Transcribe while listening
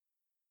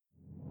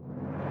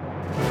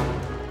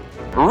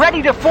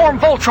Ready to form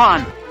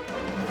Voltron!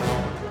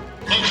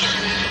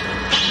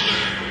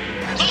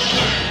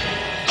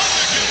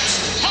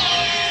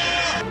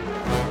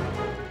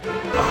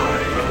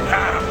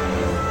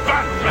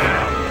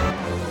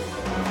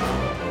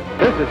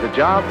 This is a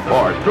job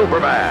for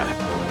Superman.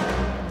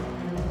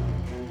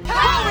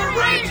 Power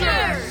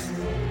Rangers!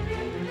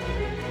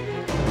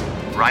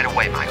 Right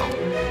away, Michael.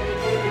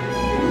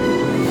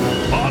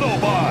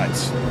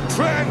 Autobots,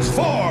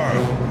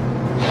 transform!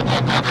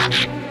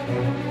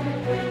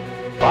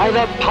 By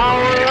the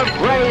power of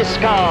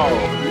Grayskull!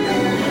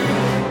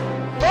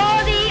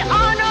 For the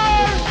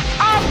honor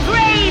of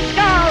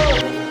Grayskull!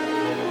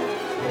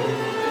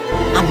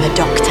 I'm the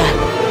Doctor.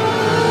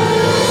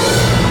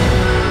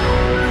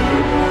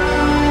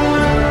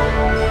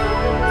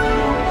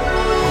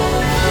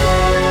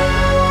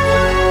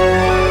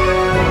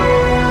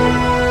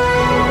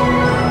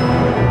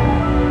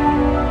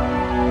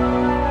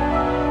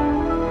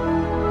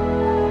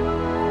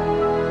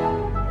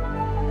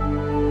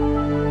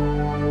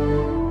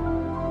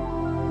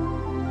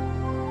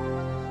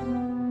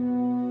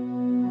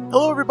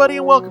 Hello, everybody,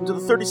 and welcome to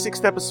the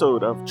 36th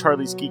episode of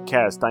Charlie's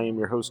Geekcast. I am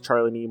your host,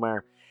 Charlie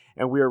Niemeyer,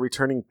 and we are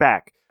returning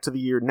back to the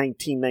year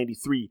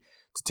 1993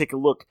 to take a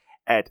look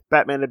at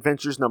Batman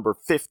Adventures number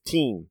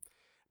 15.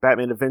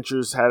 Batman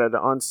Adventures had an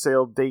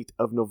on-sale date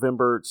of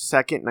November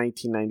 2nd,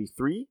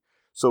 1993,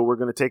 so we're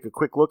going to take a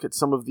quick look at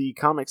some of the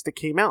comics that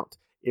came out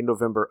in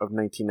November of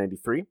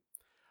 1993.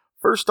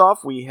 First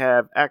off, we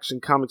have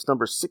Action Comics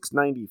number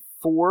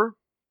 694,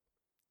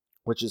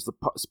 which is the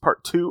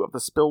part 2 of the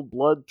Spilled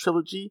Blood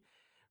trilogy,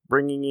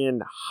 bringing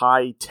in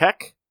high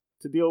tech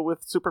to deal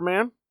with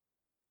Superman.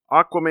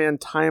 Aquaman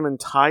Time and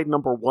Tide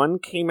number 1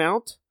 came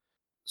out,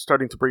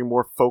 starting to bring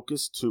more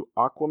focus to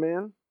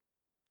Aquaman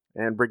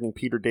and bringing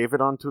Peter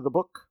David onto the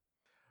book.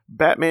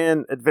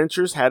 Batman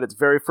Adventures had its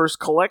very first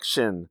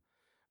collection,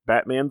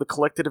 Batman The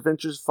Collected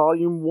Adventures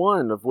Volume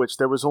 1, of which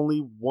there was only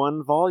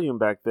one volume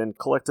back then,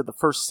 collected the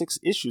first 6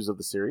 issues of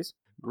the series.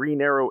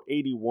 Green Arrow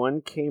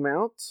 81 came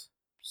out,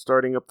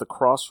 starting up the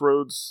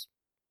Crossroads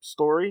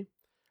story.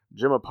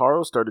 Jim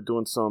Aparo started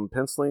doing some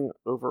penciling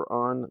over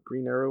on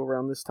Green Arrow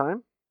around this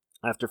time,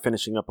 after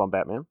finishing up on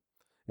Batman.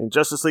 In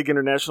Justice League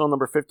International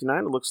number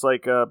 59, it looks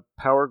like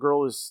Power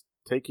Girl is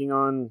taking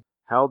on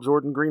Hal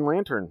Jordan Green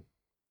Lantern.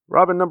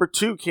 Robin number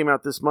 2 came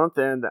out this month,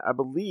 and I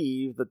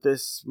believe that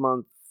this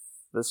month,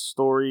 this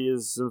story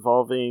is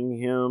involving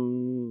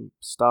him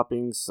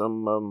stopping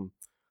some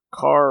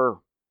car,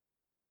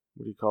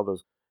 what do you call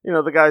those? You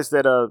know, the guys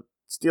that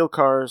steal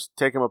cars,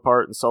 take them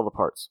apart, and sell the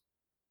parts.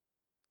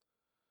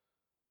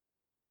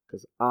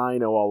 Because I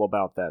know all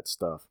about that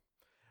stuff.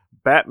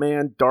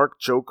 Batman Dark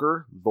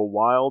Joker, The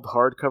Wild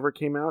hardcover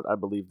came out. I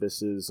believe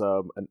this is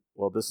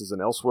this is an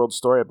Elseworld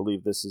story. I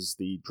believe this is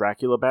the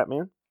Dracula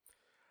Batman.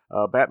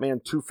 Batman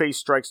Two-Face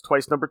Strikes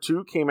Twice number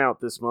 2 came out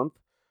this month.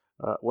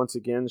 Once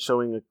again,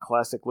 showing a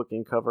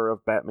classic-looking cover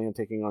of Batman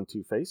taking on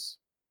Two-Face.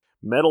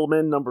 Metal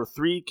Men number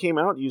 3 came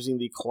out using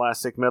the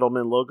classic Metal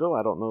Men logo.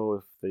 I don't know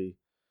if the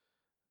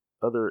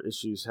other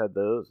issues had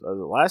those. The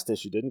last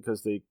issue didn't,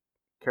 because the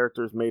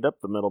characters made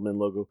up the Metal Men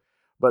logo.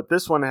 But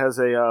this one has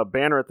a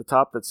banner at the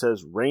top that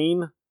says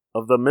Reign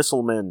of the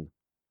Missile Men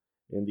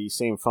in the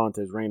same font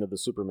as Reign of the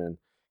Supermen.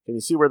 Can you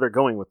see where they're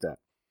going with that?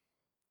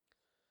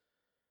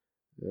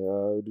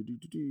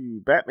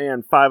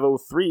 Batman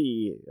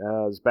 503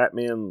 is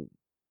Batman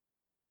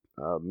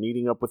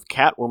meeting up with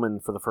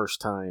Catwoman for the first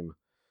time.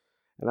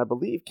 And I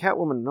believe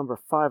Catwoman number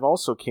 5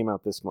 also came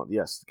out this month.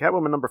 Yes,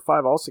 Catwoman number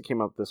 5 also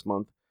came out this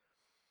month.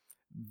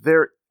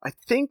 I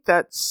think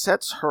that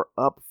sets her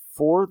up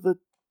for the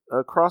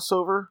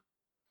crossover.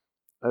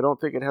 I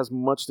don't think it has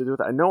much to do with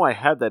it. I know I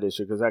had that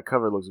issue because that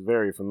cover looks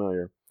very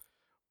familiar.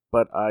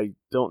 But I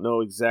don't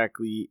know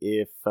exactly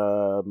if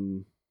how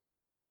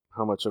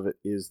much of it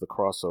is the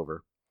crossover.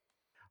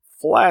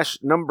 Flash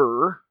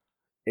number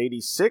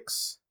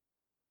 86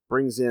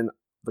 brings in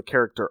the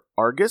character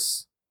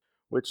Argus,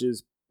 which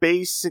is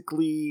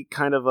basically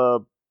kind of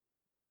a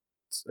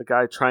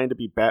guy trying to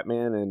be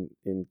Batman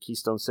in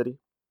Keystone City.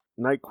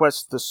 Night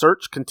Quest The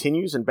Search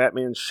continues in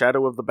Batman's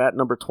Shadow of the Bat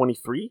number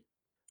 23.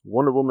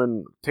 Wonder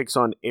Woman takes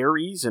on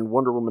Ares in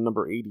Wonder Woman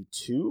number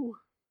 82.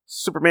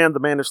 Superman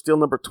the Man of Steel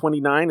number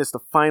 29 is the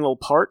final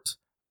part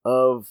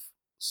of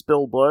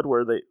Spill Blood,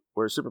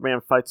 where Superman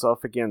fights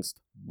off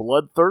against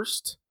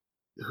Bloodthirst,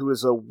 who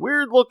is a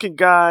weird-looking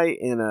guy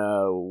in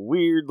a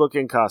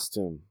weird-looking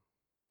costume.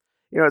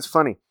 You know, it's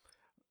funny.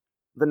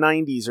 The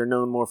 90s are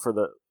known more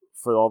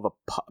for all the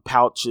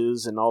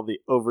pouches and all the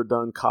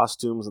overdone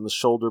costumes and the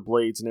shoulder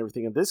blades and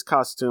everything. And this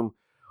costume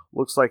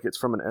looks like it's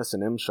from an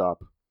S&M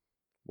shop.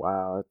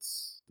 Wow,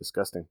 that's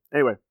disgusting.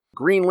 Anyway,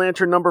 Green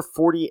Lantern number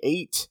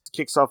 48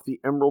 kicks off the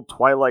Emerald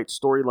Twilight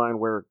storyline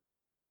where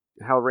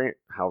Hal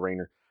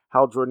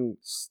Jordan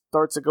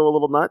starts to go a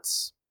little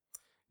nuts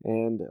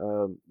and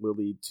will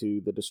lead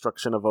to the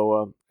destruction of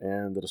Oa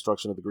and the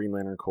destruction of the Green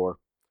Lantern Corps.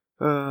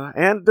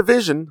 And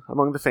division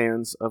among the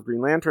fans of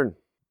Green Lantern.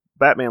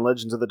 Batman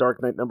Legends of the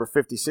Dark Knight number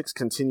 56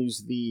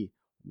 continues the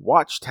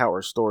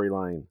Watchtower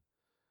storyline.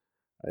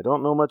 I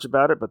don't know much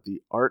about it, but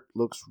the art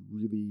looks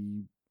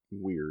really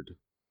weird.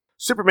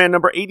 Superman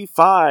number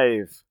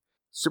 85.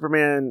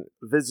 Superman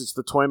visits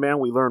the Toyman.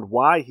 We learned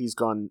why he's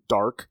gone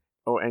dark.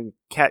 Oh, and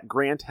Cat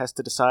Grant has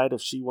to decide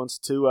if she wants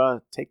to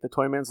take the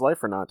Toyman's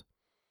life or not.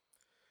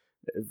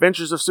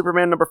 Adventures of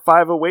Superman number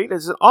 508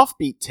 is an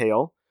offbeat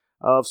tale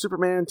of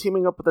Superman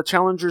teaming up with the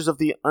Challengers of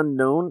the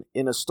Unknown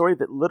in a story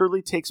that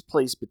literally takes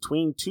place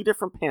between two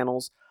different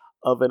panels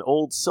of an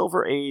old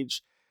Silver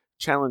Age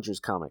Challengers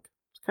comic.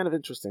 It's kind of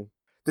interesting.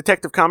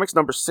 Detective Comics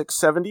number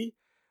 670.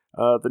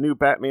 The new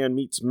Batman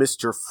meets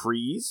Mr.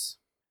 Freeze.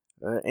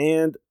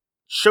 And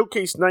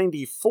Showcase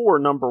 94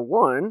 number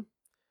 1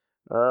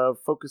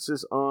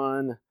 focuses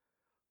on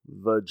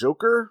the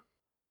Joker,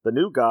 the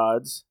New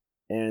Gods,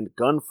 and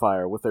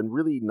Gunfire with a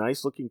really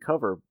nice looking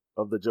cover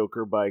of the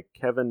Joker by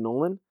Kevin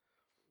Nolan.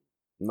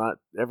 Not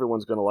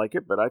everyone's going to like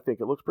it, but I think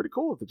it looks pretty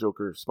cool with the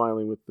Joker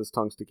smiling with his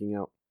tongue sticking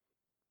out.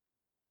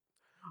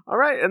 All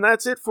right, and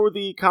that's it for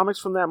the comics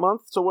from that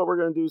month. So what we're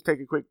going to do is take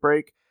a quick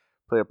break,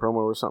 play a promo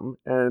or something,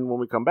 and when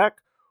we come back,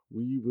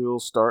 we will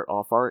start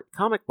off our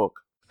comic book.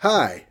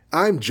 Hi,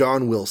 I'm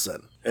John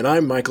Wilson. And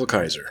I'm Michael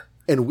Kaiser.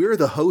 And we're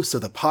the hosts of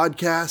the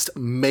podcast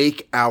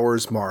Make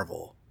Ours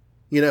Marvel.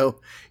 You know,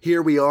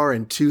 here we are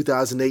in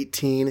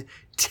 2018,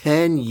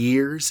 10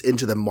 years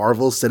into the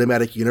Marvel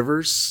Cinematic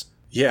Universe.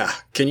 Yeah,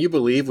 can you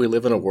believe we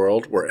live in a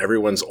world where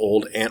everyone's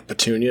old Aunt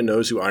Petunia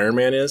knows who Iron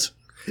Man is?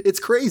 It's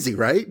crazy,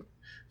 right?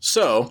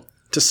 So,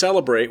 to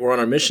celebrate, we're on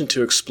our mission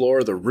to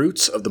explore the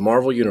roots of the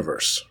Marvel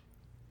Universe.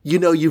 You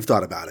know you've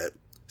thought about it.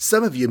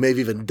 Some of you may have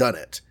even done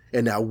it,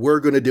 and now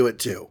we're going to do it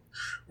too.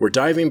 We're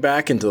diving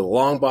back into the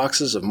long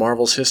boxes of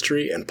Marvel's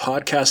history and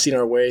podcasting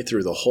our way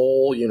through the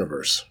whole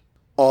universe.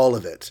 All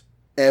of it.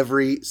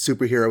 Every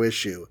superhero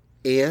issue.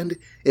 And,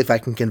 if I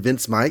can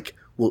convince Mike,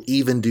 we'll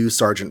even do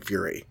Sergeant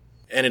Fury.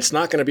 And it's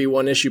not going to be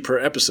one issue per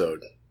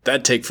episode.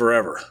 That'd take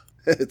forever.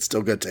 It's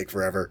still going to take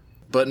forever.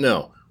 But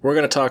no, we're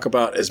going to talk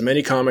about as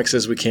many comics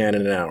as we can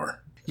in an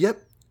hour.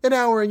 Yep, an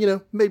hour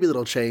and, maybe a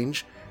little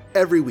change.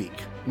 Every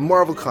week,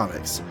 Marvel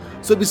Comics.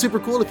 So it'd be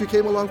super cool if you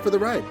came along for the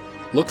ride.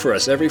 Look for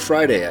us every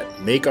Friday at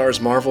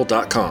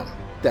makeoursmarvel.com.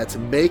 That's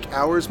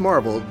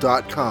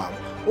makeoursmarvel.com.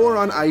 Or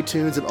on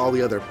iTunes and all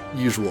the other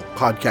usual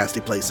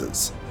podcasty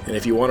places. And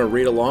if you want to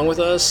read along with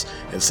us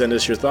and send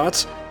us your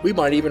thoughts, we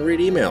might even read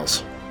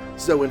emails.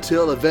 So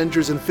until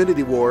Avengers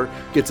Infinity War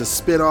gets a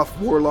spin-off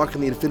Warlock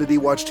and the Infinity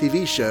Watch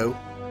TV show,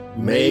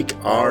 make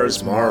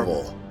ours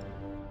Marvel.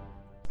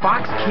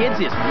 Fox Kids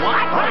is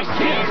what? Fox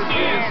Kids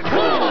is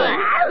cool!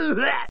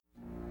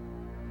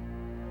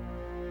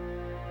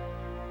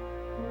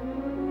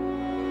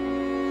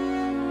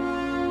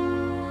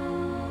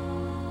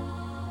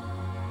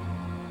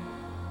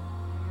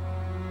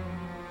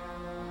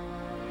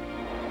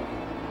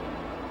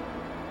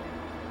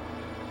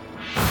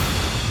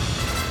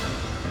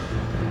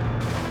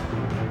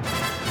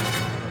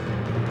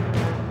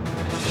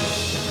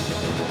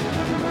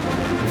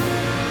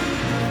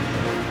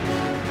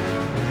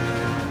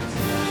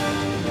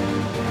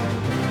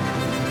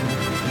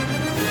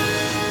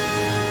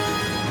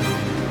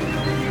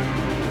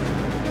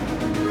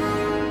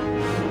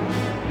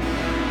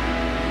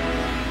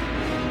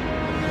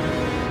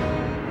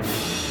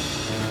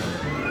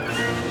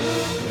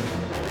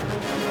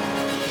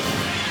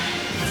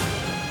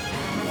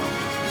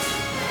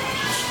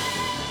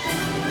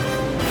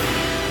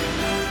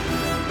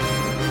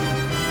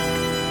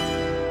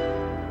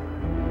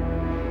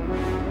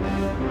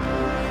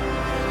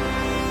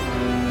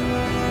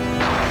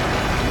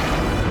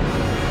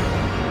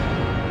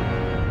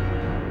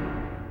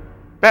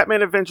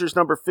 Batman Adventures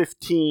number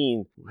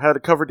 15 had a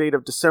cover date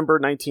of December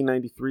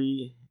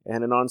 1993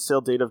 and an on-sale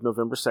date of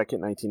November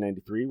 2nd,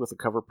 1993, with a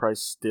cover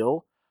price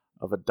still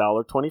of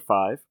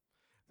 $1.25.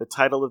 The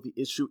title of the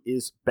issue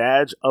is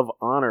Badge of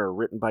Honor,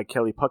 written by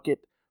Kelly Puckett,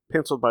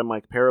 penciled by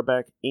Mike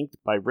Paraback, inked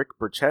by Rick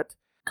Burchett,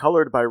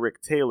 colored by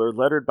Rick Taylor,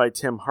 lettered by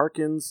Tim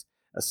Harkins,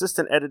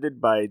 assistant edited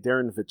by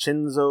Darren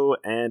Vincenzo,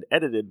 and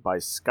edited by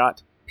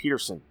Scott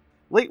Peterson.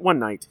 Late one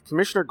night,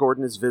 Commissioner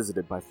Gordon is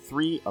visited by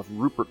 3 of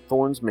Rupert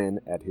Thorne's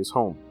men at his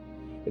home.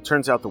 It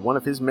turns out that one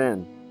of his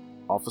men,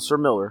 Officer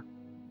Miller,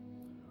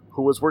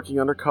 who was working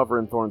undercover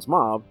in Thorne's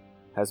mob,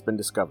 has been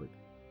discovered.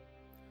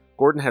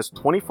 Gordon has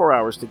 24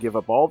 hours to give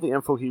up all the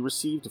info he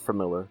received from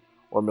Miller,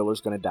 or Miller's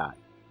going to die.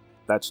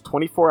 That's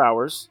 24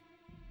 hours,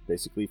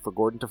 basically, for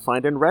Gordon to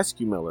find and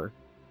rescue Miller,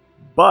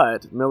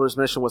 but Miller's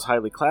mission was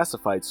highly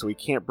classified, so he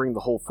can't bring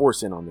the whole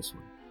force in on this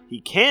one. He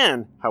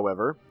can,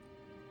 however,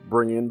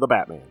 bring in the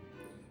Batman.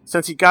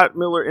 Since he got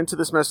Miller into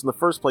this mess in the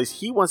first place,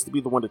 he wants to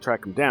be the one to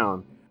track him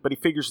down, but he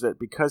figures that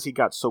because he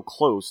got so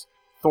close,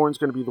 Thorne's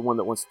going to be the one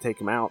that wants to take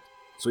him out,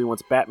 so he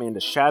wants Batman to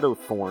shadow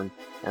Thorne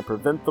and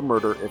prevent the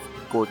murder if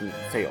Gordon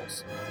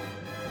fails.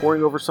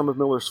 Poring over some of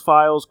Miller's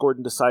files,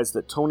 Gordon decides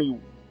that Tony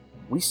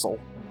Weissel,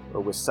 a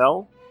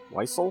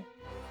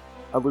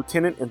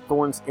lieutenant in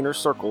Thorne's inner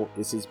circle,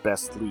 is his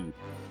best lead.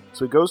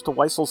 So he goes to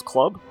Weissel's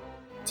club,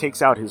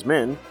 takes out his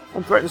men,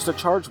 and threatens to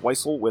charge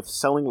Weissel with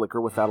selling liquor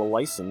without a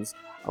license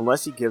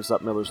unless he gives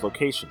up Miller's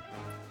location.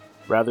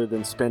 rather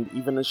than spend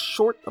even a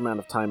short amount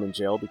of time in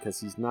jail because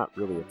he's not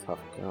really a tough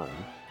guy.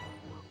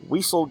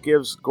 Weasel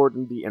gives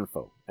Gordon the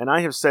info, and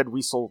I have said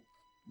Weasel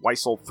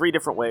 3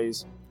 different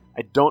ways.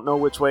 I don't know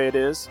which way it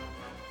is.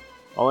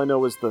 All I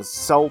know is the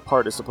cell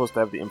part is supposed to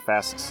have the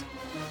emphasis.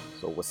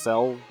 So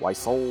Weasel.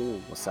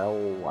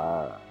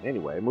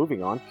 Anyway,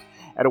 moving on.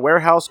 At a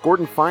warehouse,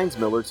 Gordon finds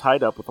Miller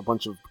tied up with a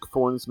bunch of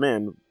Thorne's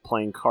men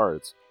playing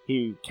cards.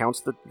 He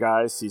counts the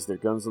guys, sees their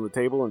guns on the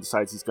table, and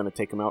decides he's going to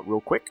take them out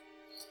real quick.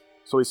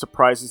 So he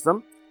surprises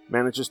them,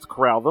 manages to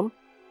corral them,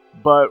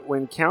 but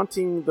when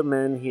counting the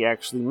men, he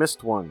actually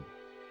missed one.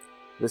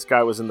 This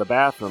guy was in the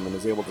bathroom and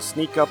is able to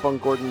sneak up on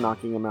Gordon,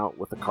 knocking him out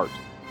with a cart.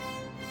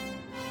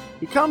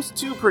 He comes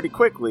to pretty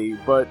quickly,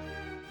 but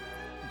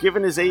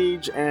given his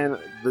age and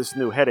this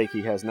new headache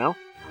he has now,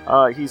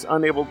 he's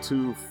unable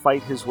to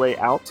fight his way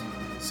out,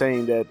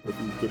 saying that if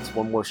he gets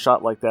one more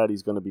shot like that,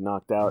 he's going to be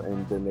knocked out,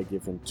 and then they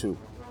give him 2.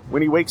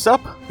 When he wakes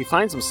up, he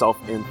finds himself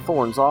in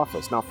Thorne's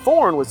office. Now,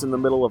 Thorne was in the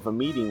middle of a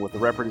meeting with a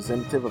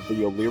representative of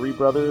the O'Leary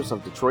brothers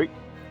of Detroit,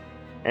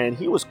 and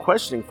he was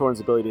questioning Thorne's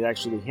ability to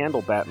actually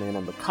handle Batman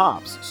and the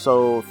cops.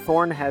 So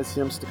Thorne has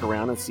him stick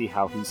around and see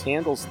how he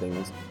handles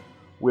things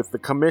with the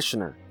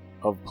commissioner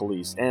of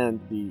police and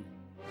the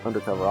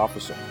undercover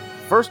officer.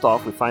 First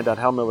off, we find out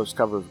how Miller's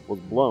cover was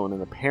blown,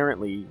 and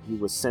apparently he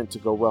was sent to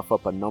go rough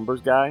up a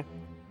numbers guy.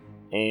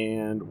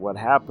 And what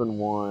happened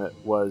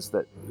was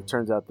that it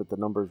turns out that the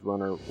numbers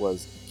runner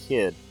was a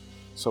kid,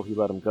 so he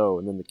let him go,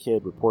 and then the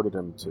kid reported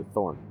him to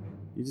Thorne.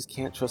 You just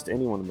can't trust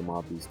anyone in the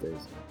mob these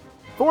days.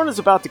 Thorne is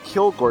about to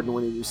kill Gordon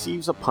when he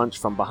receives a punch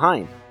from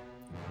behind.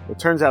 It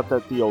turns out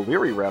that the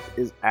O'Leary rep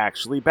is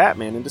actually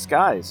Batman in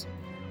disguise.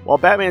 While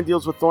Batman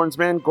deals with Thorne's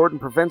men, Gordon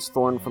prevents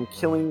Thorne from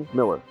killing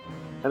Miller.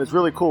 And it's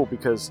really cool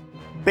because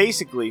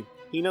basically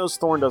he knows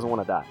Thorne doesn't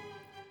want to die.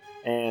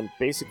 And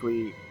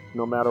basically,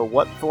 no matter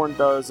what Thorne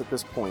does at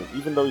this point,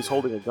 even though he's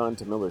holding a gun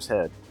to Miller's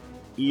head,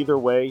 either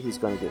way he's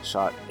going to get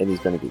shot and he's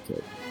going to get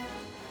killed.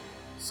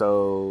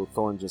 So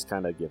Thorne just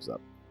kind of gives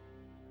up.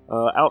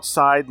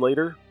 Outside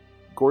later,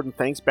 Gordon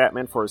thanks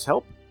Batman for his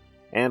help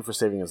and for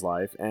saving his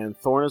life, and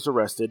Thorne is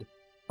arrested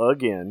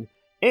again,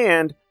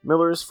 and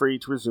Miller is free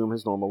to resume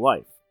his normal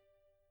life.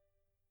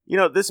 You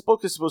know, this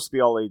book is supposed to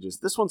be all ages.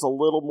 This one's a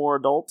little more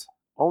adult,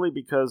 only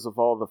because of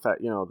all the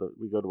fact, that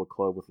we go to a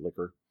club with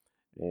liquor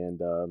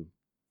and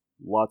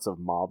lots of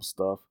mob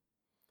stuff.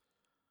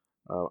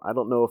 I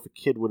don't know if a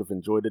kid would have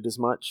enjoyed it as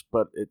much,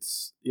 but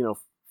it's,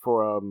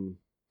 for a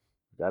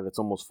guy that's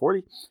almost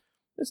 40,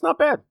 it's not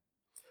bad.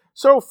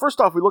 So, first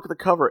off, we look at the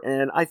cover,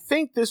 and I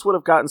think this would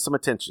have gotten some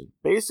attention.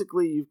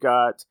 Basically, you've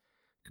got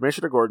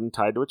Commissioner Gordon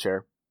tied to a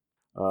chair.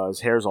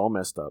 His hair's all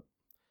messed up.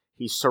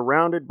 He's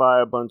surrounded by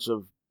a bunch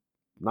of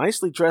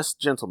nicely dressed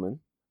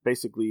gentlemen,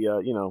 basically,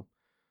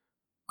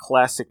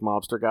 classic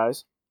mobster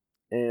guys.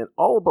 And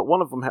all but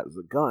one of them has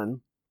a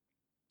gun.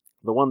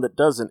 The one that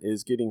doesn't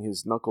is getting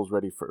his knuckles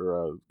ready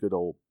for good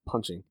old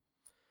punching.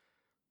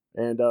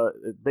 And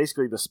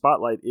basically, the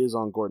spotlight is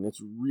on Gordon.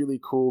 It's really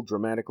cool,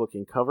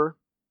 dramatic-looking cover.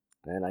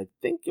 And I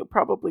think it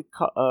probably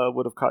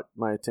would have caught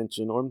my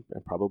attention,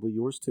 and probably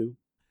yours too.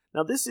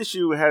 Now, this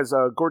issue has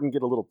Gordon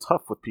get a little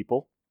tough with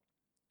people,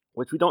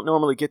 which we don't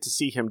normally get to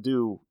see him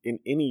do in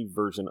any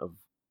version of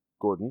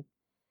Gordon.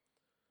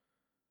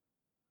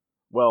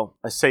 Well,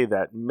 I say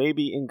that.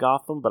 Maybe in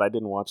Gotham, but I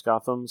didn't watch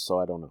Gotham, so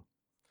I don't know.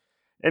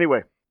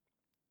 Anyway,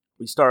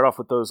 we start off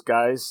with those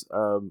guys,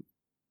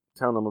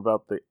 telling them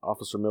about the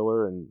Officer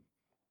Miller, and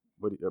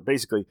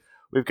basically,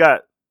 we've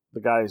got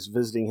the guys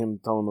visiting him,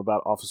 telling him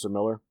about Officer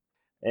Miller.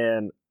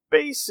 And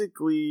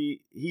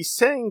basically, he's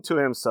saying to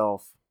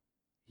himself,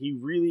 he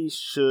really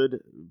should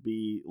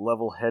be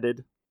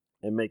level-headed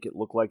and make it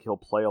look like he'll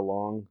play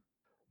along,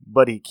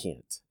 but he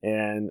can't.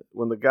 And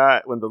when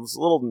this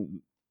little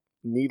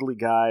needly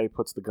guy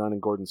puts the gun in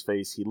Gordon's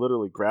face, he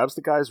literally grabs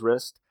the guy's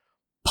wrist,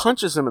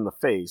 punches him in the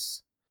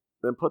face,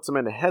 then puts him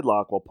in a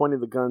headlock while pointing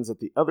the guns at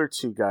the other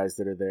 2 guys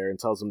that are there and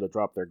tells them to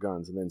drop their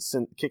guns, and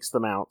then kicks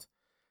them out,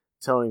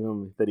 telling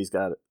him that he's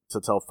got to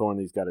tell Thorne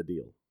he's got a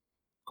deal.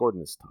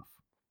 Gordon is tough.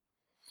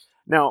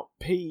 Now,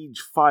 page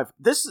 5.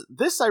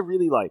 This I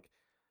really like.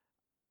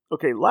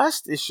 Okay,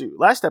 last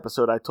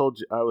episode, I told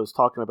you I was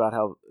talking about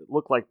how it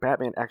looked like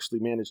Batman actually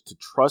managed to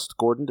trust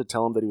Gordon to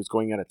tell him that he was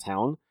going out of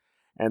town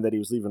and that he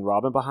was leaving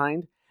Robin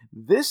behind.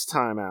 This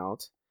time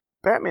out,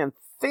 Batman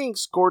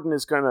thinks Gordon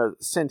is going to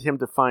send him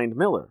to find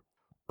Miller,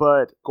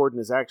 but Gordon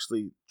is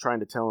actually trying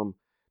to tell him,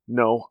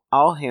 "No,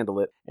 I'll handle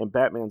it." And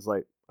Batman's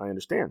like, "I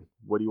understand.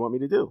 What do you want me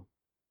to do?"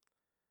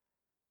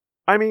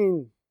 I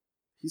mean,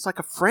 he's like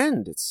a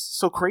friend. It's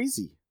so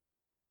crazy.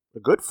 A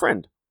good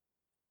friend.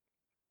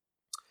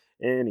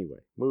 Anyway,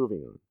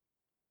 moving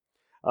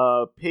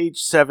on. Page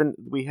 7,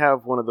 we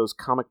have one of those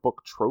comic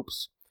book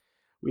tropes.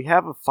 We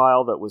have a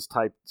file that was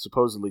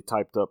supposedly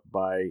typed up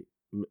by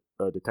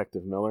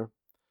Detective Miller.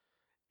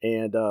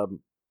 And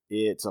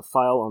it's a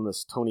file on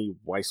this Tony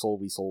Weasel.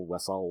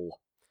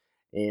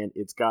 And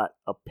it's got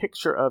a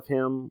picture of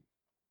him,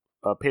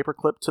 a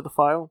paperclip to the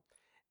file,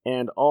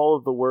 and all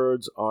of the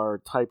words are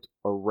typed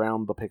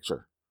around the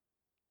picture.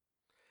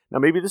 Now,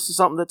 maybe this is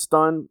something that's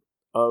done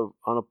on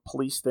a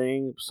police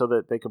thing so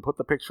that they can put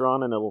the picture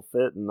on and it'll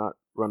fit and not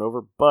run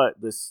over. But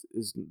this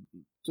is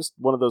just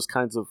one of those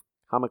kinds of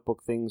comic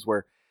book things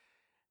where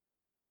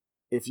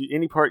if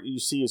any part you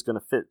see is going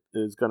to fit,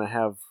 is going to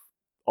have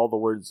all the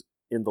words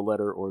in the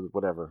letter or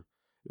whatever.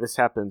 This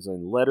happens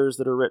in letters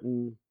that are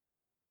written,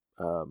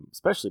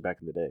 especially back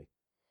in the day.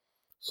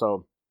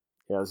 So,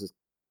 yeah, this is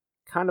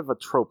kind of a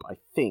trope, I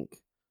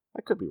think.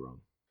 I could be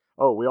wrong.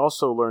 Oh, we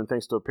also learned,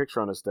 thanks to a picture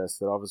on his desk,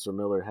 that Officer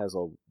Miller has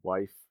a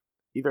wife.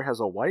 Either has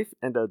a wife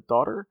and a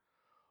daughter,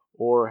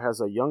 or has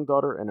a young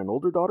daughter and an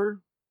older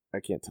daughter. I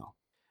can't tell.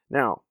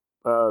 Now,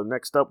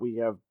 next up, we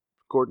have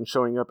Gordon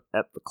showing up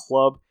at the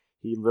club.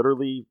 He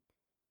literally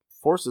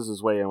forces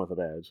his way in with a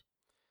badge.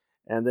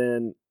 And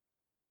then,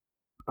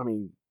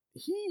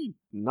 he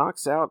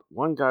knocks out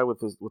one guy with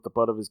the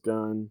butt of his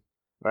gun.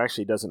 Or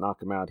actually, he doesn't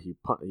knock him out. He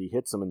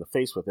hits him in the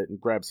face with it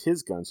and grabs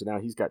his gun. So now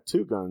he's got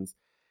two guns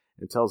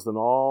and tells them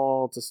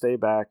all to stay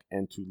back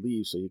and to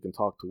leave so he can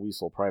talk to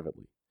Weasel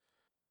privately.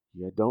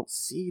 You don't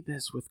see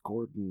this with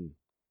Gordon.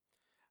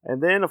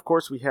 And then, of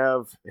course, we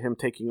have him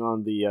taking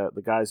on the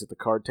guys at the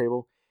card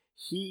table.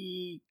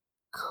 He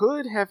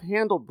could have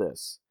handled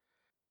this.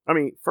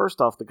 First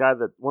off,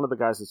 one of the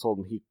guys that told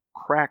him, he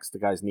cracks the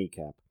guy's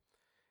kneecap.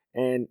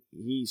 And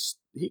he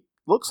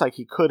looks like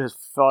he could have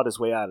fought his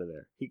way out of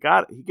there. He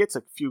gets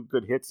a few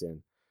good hits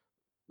in.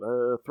 3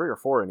 or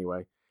 4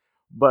 anyway.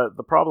 But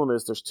the problem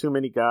is there's too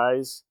many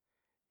guys,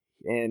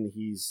 and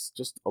he's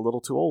just a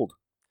little too old.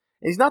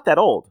 And he's not that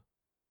old,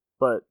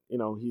 but,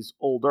 he's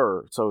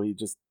older, so he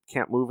just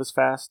can't move as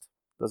fast.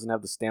 Doesn't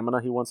have the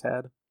stamina he once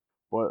had.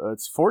 Well,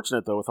 it's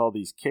fortunate, though, with all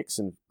these kicks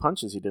and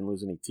punches, he didn't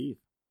lose any teeth.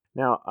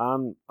 Now,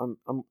 I'm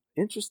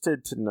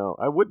interested to know,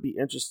 I would be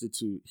interested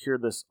to hear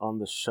this on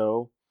the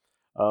show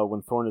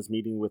when Thorne is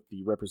meeting with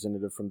the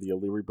representative from the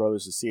O'Leary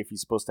brothers to see if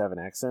he's supposed to have an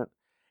accent.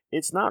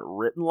 It's not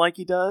written like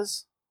he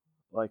does,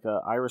 like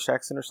an Irish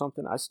accent or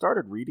something. I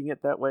started reading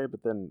it that way,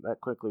 but then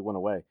that quickly went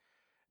away.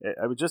 It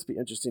would just be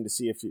interesting to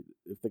see if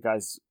the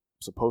guy's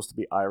supposed to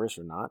be Irish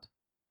or not.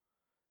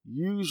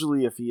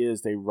 Usually, if he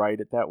is, they write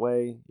it that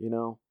way,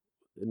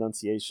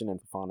 enunciation and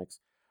phonics.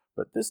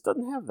 But this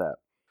doesn't have that.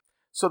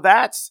 So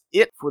that's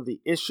it for the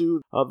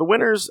issue. The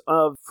winners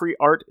of free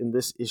art in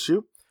this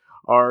issue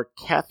are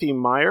Kathy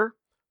Meyer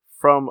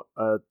from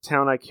a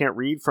town I can't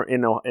read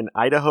in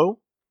Idaho,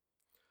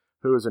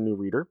 who is a new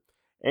reader.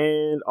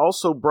 And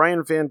also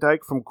Brian Van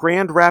Dyke from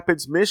Grand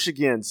Rapids,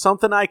 Michigan,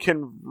 something I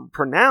can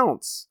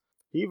pronounce.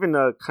 He even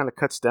kind of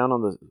cuts down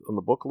on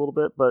the book a little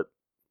bit, but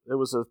it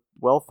was a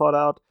well thought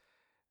out,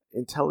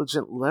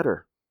 intelligent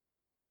letter.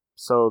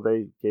 So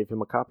they gave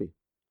him a copy.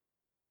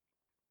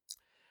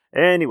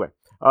 Anyway,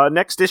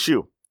 next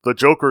issue, The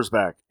Joker's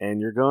back,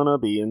 and you're gonna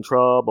be in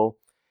trouble.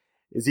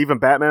 Is even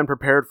Batman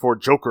prepared for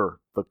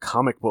Joker, the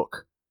comic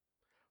book?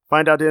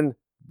 Find out in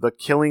The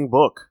Killing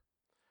Book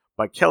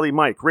by Kelly,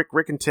 Mike, Rick,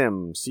 and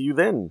Tim. See you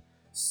then.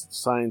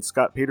 Signed,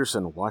 Scott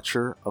Peterson,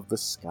 Watcher of the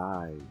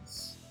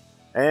Skies.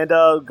 And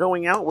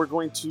going out, we're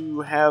going to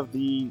have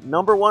the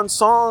number one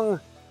song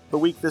the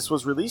week this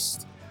was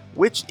released,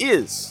 which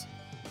is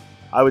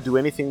I Would Do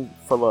Anything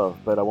for Love,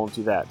 But I Won't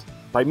Do That,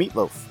 by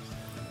Meatloaf.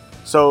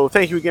 So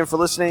thank you again for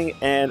listening,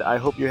 and I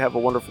hope you have a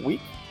wonderful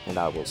week, and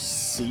I will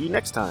see you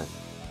next time.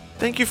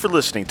 Thank you for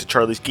listening to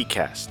Charlie's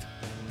Geekcast.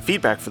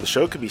 Feedback for the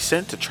show can be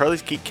sent to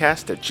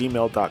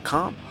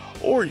charliesgeekcast@gmail.com,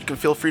 or you can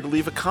feel free to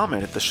leave a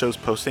comment at the show's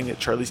posting at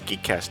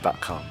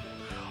charliesgeekcast.com.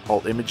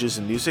 All images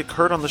and music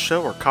heard on the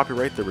show are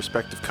copyright their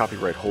respective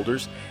copyright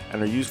holders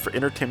and are used for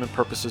entertainment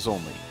purposes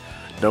only.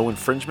 No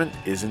infringement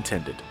is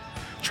intended.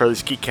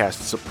 Charlie's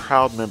Geekcast is a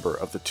proud member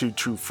of the Two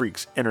True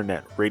Freaks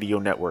Internet Radio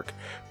Network.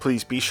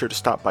 Please be sure to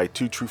stop by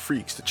Two True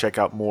Freaks to check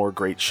out more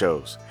great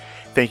shows.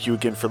 Thank you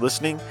again for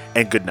listening,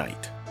 and good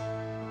night.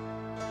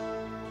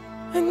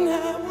 And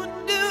I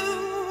would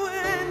do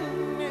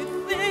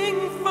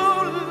anything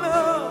for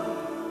love.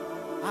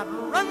 I'd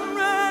run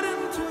right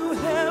into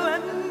hell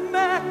and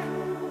back.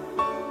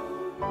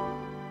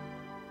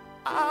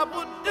 I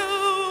would do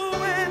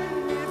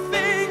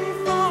anything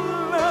for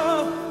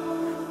love.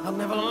 I'll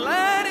never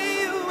lie to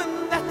you,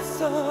 and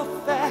that's a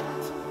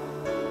fact.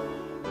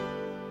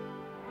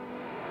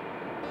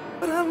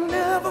 But I'll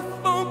never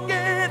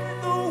forget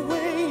the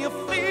way you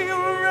feel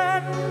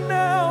right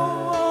now.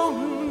 Oh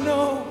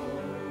no.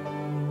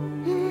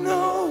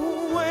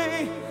 No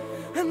way,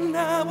 and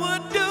I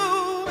would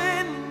do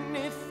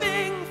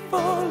anything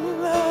for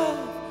love,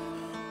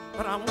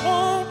 but I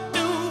won't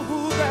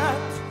do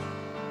that.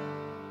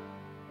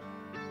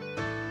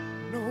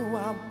 No,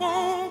 I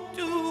won't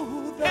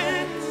do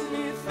that.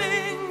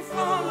 Anything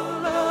for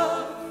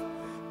love.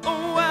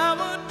 Oh, I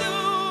would do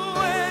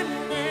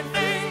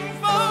anything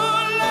for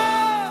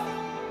love.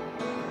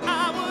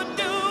 I would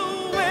do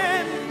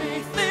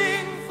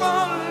anything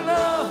for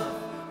love,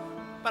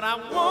 but I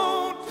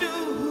won't do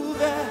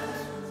that.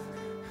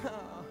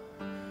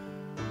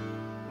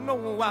 No,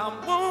 I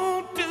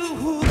won't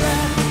do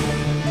that.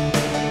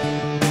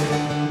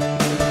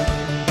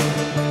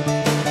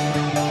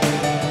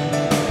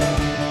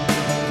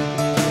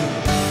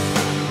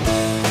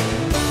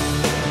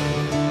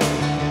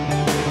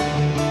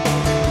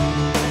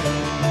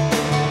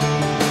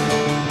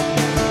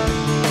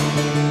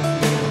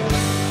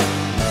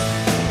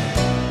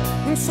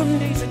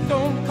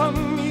 don't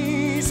come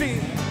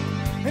easy,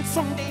 and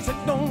some days it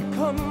don't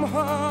come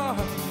hard.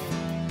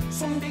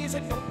 Some days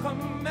it don't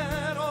come